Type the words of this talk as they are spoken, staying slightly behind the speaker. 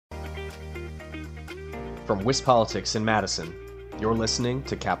From WisPolitics in Madison, you're listening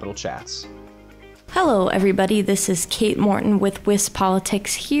to Capital Chats. Hello, everybody. This is Kate Morton with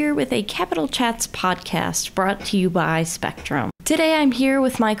WisPolitics here with a Capital Chats podcast brought to you by Spectrum. Today I'm here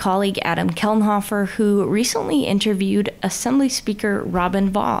with my colleague Adam Kellenhofer, who recently interviewed Assembly Speaker Robin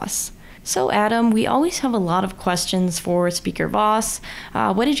Vos. So Adam, we always have a lot of questions for Speaker Vos.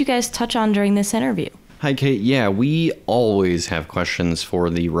 What did you guys touch on during this interview? Hi, Kate. Yeah, we always have questions for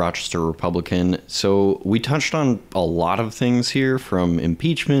the Rochester Republican. So we touched on a lot of things here, from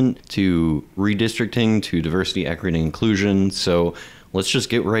impeachment to redistricting to diversity, equity, and inclusion. So let's just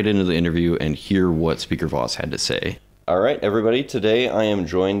get right into the interview and hear what Speaker Vos had to say. All right, everybody. Today I am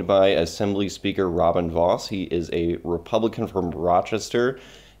joined by Assembly Speaker Robin Vos. He is a Republican from Rochester,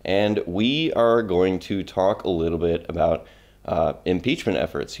 and we are going to talk a little bit about impeachment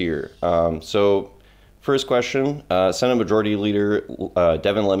efforts here. First question, Senate Majority Leader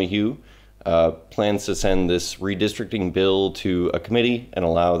Devin LeMahieu plans to send this redistricting bill to a committee and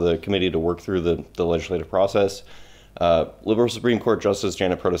allow the committee to work through the legislative process. Liberal Supreme Court Justice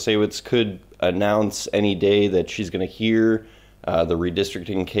Janet Protasiewicz could announce any day that she's going to hear the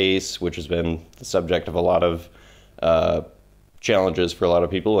redistricting case, which has been the subject of a lot of challenges for a lot of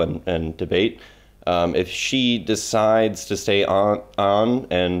people and debate. If she decides to stay on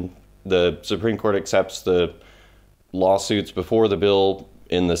and the Supreme Court accepts the lawsuits before the bill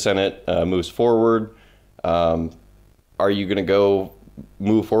in the Senate moves forward, are you going to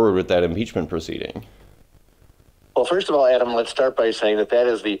move forward with that impeachment proceeding? Well, first of all, Adam, let's start by saying that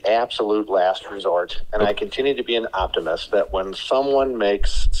is the absolute last resort. And I continue to be an optimist that when someone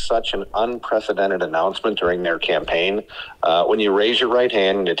makes such an unprecedented announcement during their campaign, when you raise your right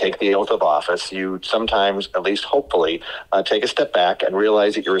hand and you take the oath of office, you sometimes, at least hopefully, take a step back and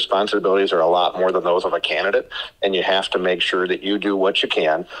realize that your responsibilities are a lot more than those of a candidate. And you have to make sure that you do what you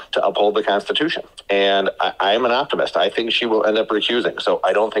can to uphold the Constitution. And I am an optimist. I think she will end up recusing. So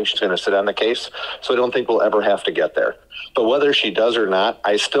I don't think she's going to sit on the case. So I don't think we'll ever have to get there. But whether she does or not,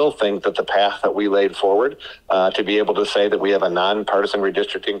 I still think that the path that we laid forward to be able to say that we have a nonpartisan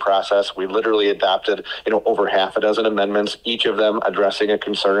redistricting process, we literally adopted, over half a dozen amendments, each of them addressing a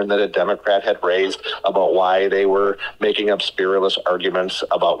concern that a Democrat had raised about why they were making up spurious arguments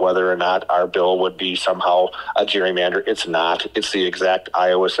about whether or not our bill would be somehow a gerrymander. It's not. It's the exact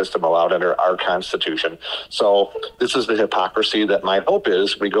Iowa system allowed under our Constitution. So this is the hypocrisy that my hope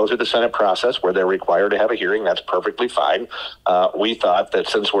is we go through the Senate process where they're required to have a hearing. That's perfectly fine. We thought that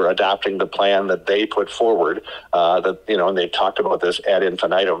since we're adopting the plan that they put forward, and they've talked about this ad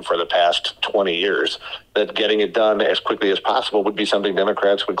infinitum for the past 20 years, that getting it done as quickly as possible would be something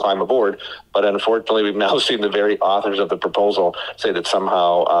Democrats would climb aboard. But unfortunately, we've now seen the very authors of the proposal say that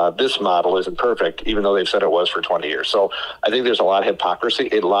somehow this model isn't perfect, even though they've said it was for 20 years. So I think there's a lot of hypocrisy.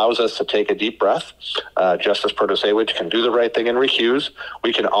 It allows us to take a deep breath. Justice Protasiewicz can do the right thing and recuse.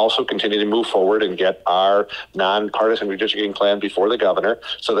 We can also continue to move forward and get our nonpartisan redistricting plan before the governor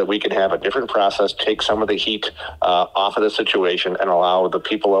so that we can have a different process, take some of the heat off of the situation, and allow the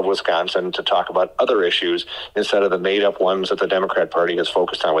people of Wisconsin to talk about other issues instead of the made-up ones that the Democrat Party has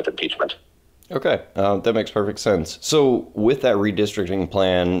focused on with impeachment. Okay, that makes perfect sense. So with that redistricting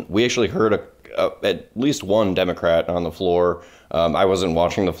plan, we actually heard at least one Democrat on the floor. I wasn't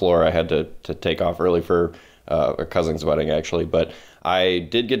watching the floor. I had to take off early for a cousin's wedding, actually. But I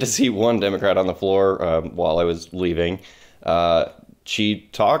did get to see one Democrat on the floor while I was leaving. She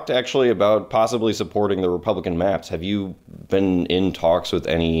talked actually about possibly supporting the Republican maps. Have you been in talks with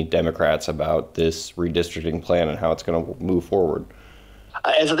any Democrats about this redistricting plan and how it's going to move forward?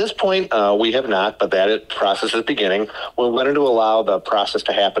 As of this point, we have not, but that process is beginning. We wanted to allow the process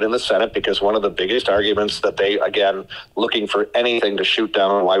to happen in the Senate because one of the biggest arguments that they, again, looking for anything to shoot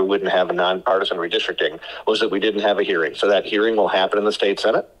down why we wouldn't have a nonpartisan redistricting was that we didn't have a hearing. So that hearing will happen in the state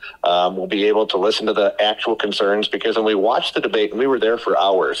Senate. We'll be able to listen to the actual concerns because when we watched the debate, and we were there for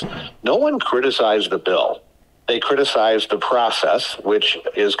hours, no one criticized the bill. They criticized the process, which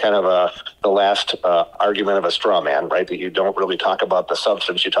is kind of the last argument of a straw man, right? That you don't really talk about the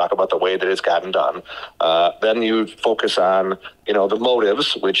substance, you talk about the way that it's gotten done. Then you focus on, the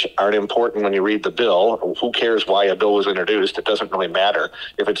motives, which aren't important when you read the bill. Who cares why a bill was introduced? It doesn't really matter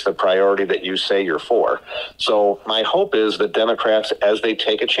if it's the priority that you say you're for. So my hope is that Democrats, as they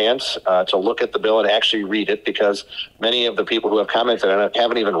take a chance to look at the bill and actually read it, because many of the people who have commented on it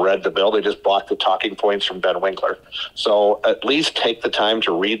haven't even read the bill. They just bought the talking points from Ben Winkler. So at least take the time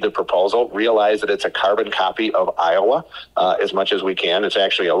to read the proposal, realize that it's a carbon copy of Iowa as much as we can. It's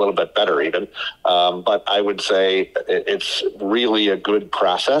actually a little bit better even. But I would say it's really a good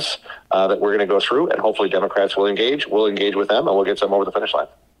process that we're going to go through, and hopefully Democrats will engage. We'll engage with them, and we'll get some over the finish line.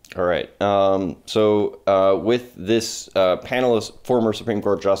 All right. With this panel of former Supreme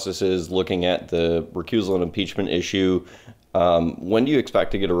Court justices looking at the recusal and impeachment issue, when do you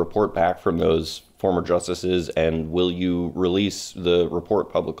expect to get a report back from those former justices, and will you release the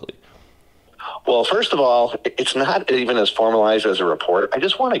report publicly? Well, first of all, it's not even as formalized as a report. I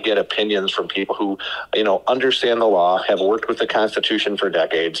just want to get opinions from people who, understand the law, have worked with the Constitution for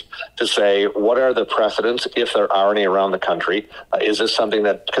decades, to say, what are the precedents, if there are any around the country? Is this something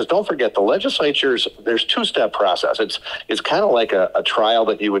that, because don't forget, the legislature's, there's two-step process. It's kind of like a trial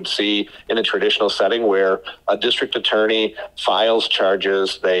that you would see in a traditional setting where a district attorney files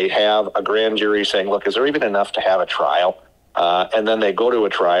charges. They have a grand jury saying, look, is there even enough to have a trial? And then they go to a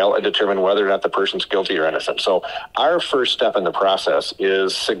trial and determine whether or not the person's guilty or innocent. So our first step in the process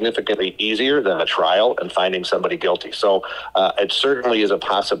is significantly easier than a trial and finding somebody guilty. So it certainly is a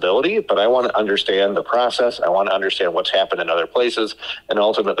possibility, but I want to understand the process. I want to understand what's happened in other places, and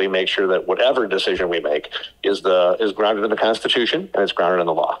ultimately make sure that whatever decision we make is grounded in the Constitution and it's grounded in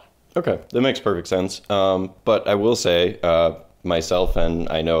the law. Okay, that makes perfect sense. But I will say, myself and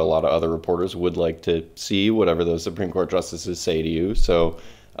I know a lot of other reporters would like to see whatever those Supreme Court justices say to you. So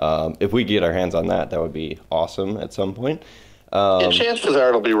if we get our hands on that, that would be awesome at some point. Chances are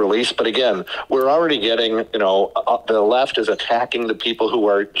it'll be released. But again, we're already getting, the left is attacking the people who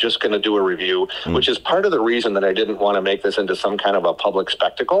are just going to do a review, which is part of the reason that I didn't want to make this into some kind of a public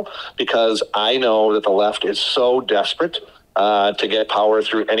spectacle, because I know that the left is so desperate to get power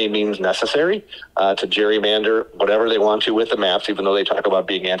through any means necessary, to gerrymander whatever they want to with the maps, even though they talk about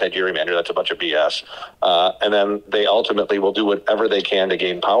being anti-gerrymander. That's a bunch of BS. And then they ultimately will do whatever they can to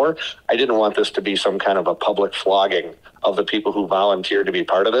gain power. I didn't want this to be some kind of a public flogging of the people who volunteered to be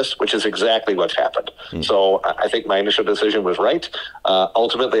part of this, which is exactly what's happened. So I think my initial decision was right.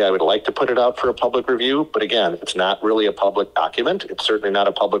 Ultimately, I would like to put it out for a public review, but again, it's not really a public document. It's certainly not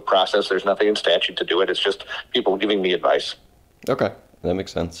a public process. There's nothing in statute to do it. It's just people giving me advice. Okay, that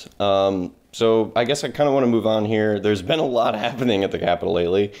makes sense. So I guess I kind of want to move on here. There's been a lot happening at the Capitol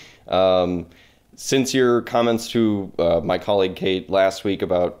lately. Since your comments to my colleague Kate last week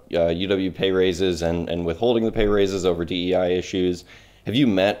about UW pay raises and withholding the pay raises over DEI issues, have you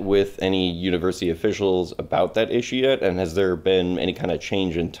met with any university officials about that issue yet? And has there been any kind of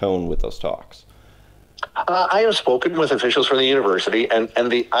change in tone with those talks? I have spoken with officials from the university, and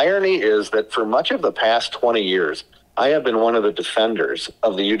the irony is that for much of the past 20 years, I have been one of the defenders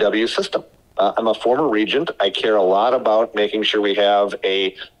of the UW system. I'm a former regent. I care a lot about making sure we have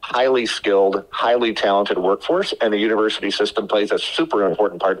a highly skilled, highly talented workforce, and the university system plays a super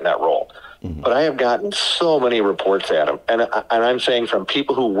important part in that role. But I have gotten so many reports, Adam, and I'm saying from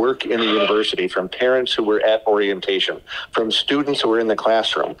people who work in the university, from parents who were at orientation, from students who were in the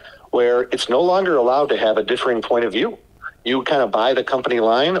classroom, where it's no longer allowed to have a differing point of view. You kind of buy the company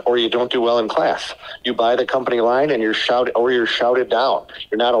line, or you don't do well in class. You buy the company line and you're shouted down.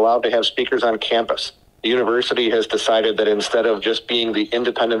 You're not allowed to have speakers on campus. The university has decided that instead of just being the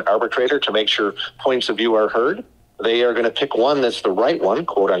independent arbitrator to make sure points of view are heard, they are going to pick one that's the right one,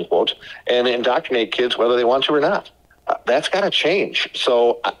 quote unquote, and indoctrinate kids whether they want to or not. That's got to change.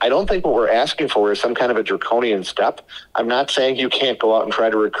 So I don't think what we're asking for is some kind of a draconian step. I'm not saying you can't go out and try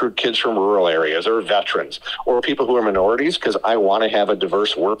to recruit kids from rural areas or veterans or people who are minorities, because I want to have a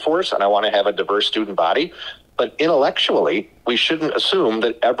diverse workforce and I want to have a diverse student body. But intellectually, we shouldn't assume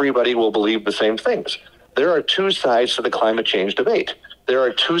that everybody will believe the same things. There are two sides to the climate change debate. There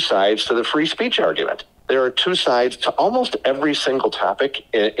are two sides to the free speech argument. There are two sides to almost every single topic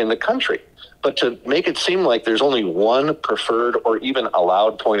in the country. But to make it seem like there's only one preferred or even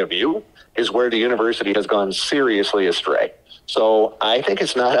allowed point of view is where the university has gone seriously astray. So I think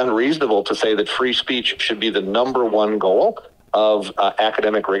it's not unreasonable to say that free speech should be the number one goal of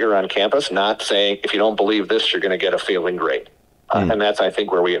academic rigor on campus, not saying if you don't believe this, you're going to get a failing grade. And that's, I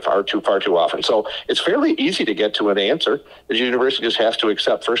think, where we have far too often. So it's fairly easy to get to an answer. The university just has to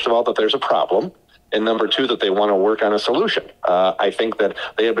accept, first of all, that there's a problem. And number two, that they want to work on a solution. I think that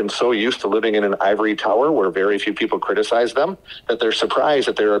they have been so used to living in an ivory tower where very few people criticize them that they're surprised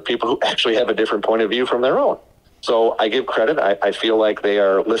that there are people who actually have a different point of view from their own. So I give credit. I feel like they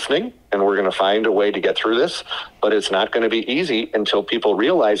are listening, and we're going to find a way to get through this. But it's not going to be easy until people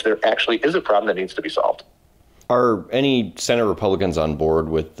realize there actually is a problem that needs to be solved. Are any Senate Republicans on board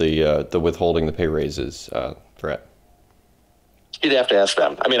with the withholding the pay raises threat? You'd have to ask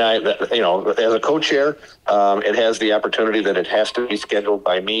them. I mean, as a co-chair, it has the opportunity that it has to be scheduled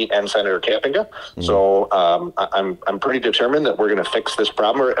by me and Senator Kappinga. So I'm pretty determined that we're going to fix this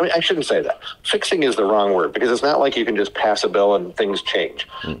problem. Or, I mean, I shouldn't say that. Fixing is the wrong word, because it's not like you can just pass a bill and things change.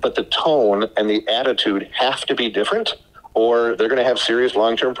 But the tone and the attitude have to be different, or they're going to have serious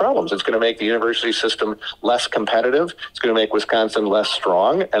long-term problems. It's going to make the university system less competitive. It's going to make Wisconsin less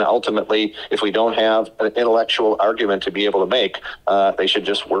strong. And ultimately, if we don't have an intellectual argument to be able to make, they should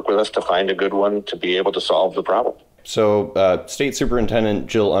just work with us to find a good one to be able to solve the problem. So State Superintendent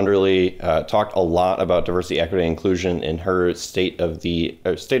Jill Underly talked a lot about diversity, equity, and inclusion in her State of the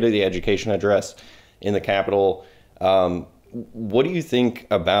Education address in the Capitol. What do you think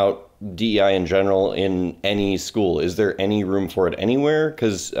about DEI in general in any school? Is there any room for it anywhere?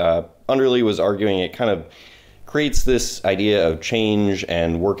 Because Underly was arguing it kind of creates this idea of change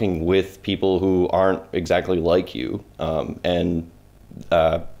and working with people who aren't exactly like you.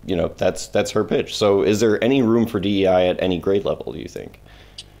 That's her pitch. So is there any room for DEI at any grade level, do you think?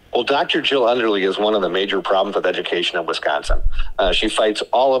 Well, Dr. Jill Underly is one of the major problems with education in Wisconsin. She fights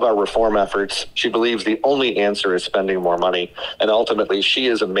all of our reform efforts. She believes the only answer is spending more money. And ultimately, she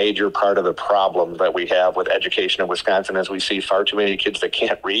is a major part of the problem that we have with education in Wisconsin, as we see far too many kids that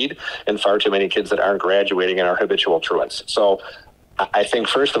can't read and far too many kids that aren't graduating and are habitual truants. So I think,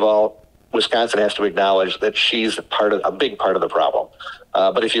 first of all, Wisconsin has to acknowledge that she's a big part of the problem.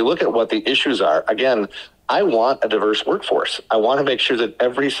 But if you look at what the issues are, again, I want a diverse workforce. I want to make sure that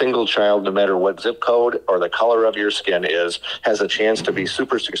every single child, no matter what zip code or the color of your skin is, has a chance to be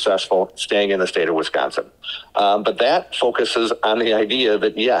super successful staying in the state of Wisconsin. But that focuses on the idea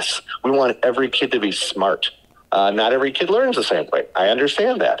that, yes, we want every kid to be smart. Not every kid learns the same way. I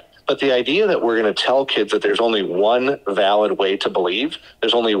understand that. But the idea that we're going to tell kids that there's only one valid way to believe,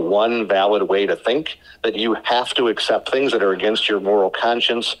 there's only one valid way to think, that you have to accept things that are against your moral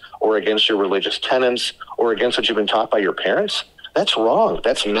conscience or against your religious tenets or against what you've been taught by your parents, that's wrong.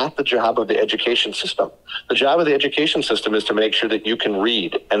 That's not the job of the education system. The job of the education system is to make sure that you can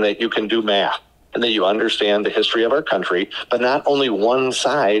read and that you can do math and that you understand the history of our country, but not only one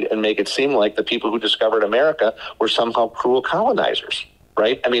side and make it seem like the people who discovered America were somehow cruel colonizers.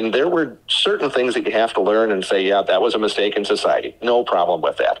 Right? I mean, there were certain things that you have to learn and say, yeah, that was a mistake in society. No problem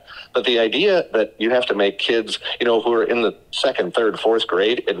with that. But the idea that you have to make kids, who are in the second, third, fourth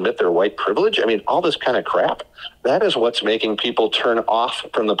grade admit their white privilege, I mean, all this kind of crap, that is what's making people turn off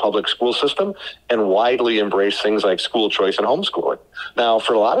from the public school system and widely embrace things like school choice and homeschooling. Now,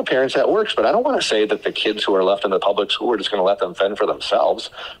 for a lot of parents, that works, but I don't want to say that the kids who are left in the public school are just going to let them fend for themselves.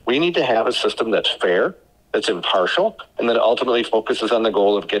 We need to have a system that's fair, that's impartial, and that ultimately focuses on the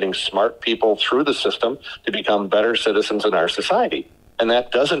goal of getting smart people through the system to become better citizens in our society. And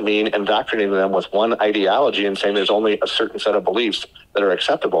that doesn't mean indoctrinating them with one ideology and saying there's only a certain set of beliefs that are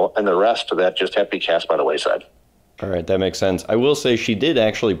acceptable and the rest of that just have to be cast by the wayside. All right, that makes sense. I will say she did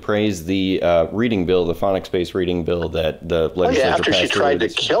actually praise the reading bill, the phonics-based reading bill that the legislature passed. After she tried to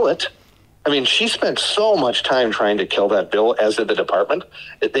kill it. I mean, she spent so much time trying to kill that bill, as did the department.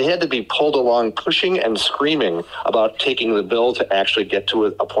 They had to be pulled along, pushing and screaming about taking the bill to actually get to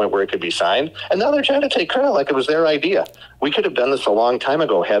a point where it could be signed. And now they're trying to take credit like it was their idea. We could have done this a long time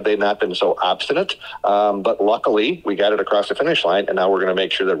ago had they not been so obstinate. But luckily, we got it across the finish line, and now we're going to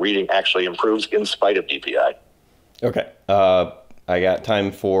make sure that reading actually improves in spite of DPI. Okay. I got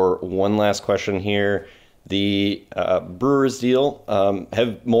time for one last question here. The Brewers deal,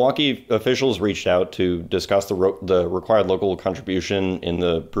 have Milwaukee officials reached out to discuss the required local contribution in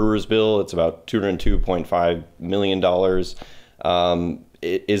the Brewers bill? It's about $202.5 million.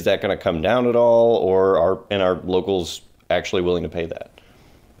 Is that going to come down at all, or are locals actually willing to pay that?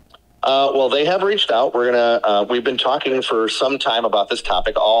 Well, they have reached out. We've been talking for some time about this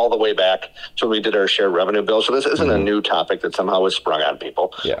topic all the way back to when we did our shared revenue bill. So this isn't a new topic that somehow was sprung on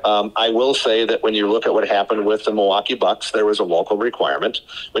people. Yeah. I will say that when you look at what happened with the Milwaukee Bucks, there was a local requirement.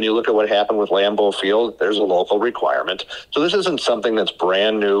 When you look at what happened with Lambeau Field, there's a local requirement. So this isn't something that's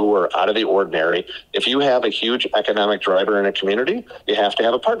brand new or out of the ordinary. If you have a huge economic driver in a community, you have to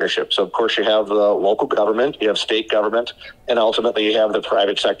have a partnership. So of course you have the local government, you have state government, and ultimately you have the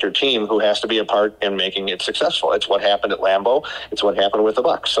private sector team who has to be a part in making it successful. It's what happened at Lambeau. It's what happened with the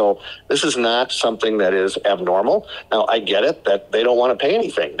Bucks. So this is not something that is abnormal. Now, I get it that they don't want to pay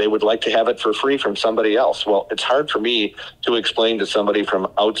anything. They would like to have it for free from somebody else. Well, it's hard for me to explain to somebody from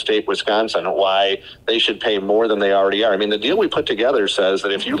outstate Wisconsin why they should pay more than they already are. I mean, the deal we put together says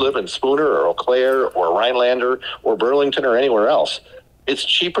that if you live in Spooner or Eau Claire or Rhinelander or Burlington or anywhere else, it's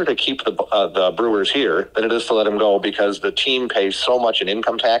cheaper to keep the Brewers here than it is to let them go, because the team pays so much in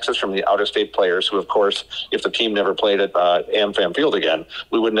income taxes from the out-of-state players who, of course, if the team never played at AmFam Field again,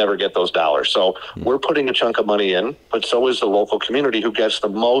 we would never get those dollars. So we're putting a chunk of money in, but so is the local community who gets the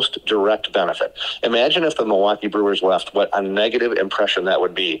most direct benefit. Imagine if the Milwaukee Brewers left, what a negative impression that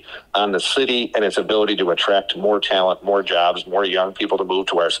would be on the city and its ability to attract more talent, more jobs, more young people to move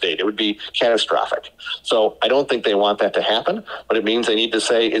to our state. It would be catastrophic. So I don't think they want that to happen, but it means they need to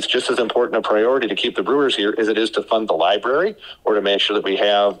say it's just as important a priority to keep the Brewers here as it is to fund the library or to make sure that we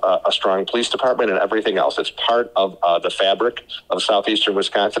have a strong police department and everything else. It's part of the fabric of southeastern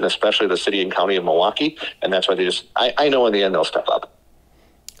Wisconsin, especially the city and county of Milwaukee, and that's why I know in the end they'll step up.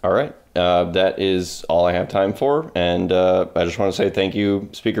 All right. That is all I have time for, and I just want to say thank you,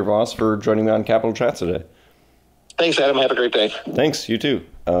 Speaker Vos, for joining me on Capitol Chats today. Thanks, Adam. Have a great day. Thanks. You too.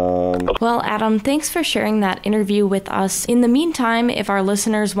 Well, Adam, thanks for sharing that interview with us. In the meantime, if our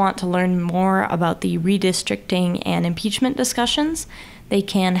listeners want to learn more about the redistricting and impeachment discussions, they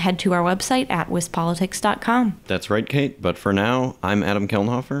can head to our website at wispolitics.com. That's right, Kate. But for now, I'm Adam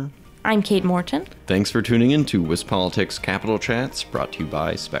Kelnhofer. I'm Kate Morton. Thanks for tuning in to WisPolitics Capitol Chats, brought to you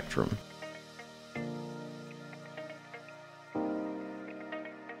by Spectrum.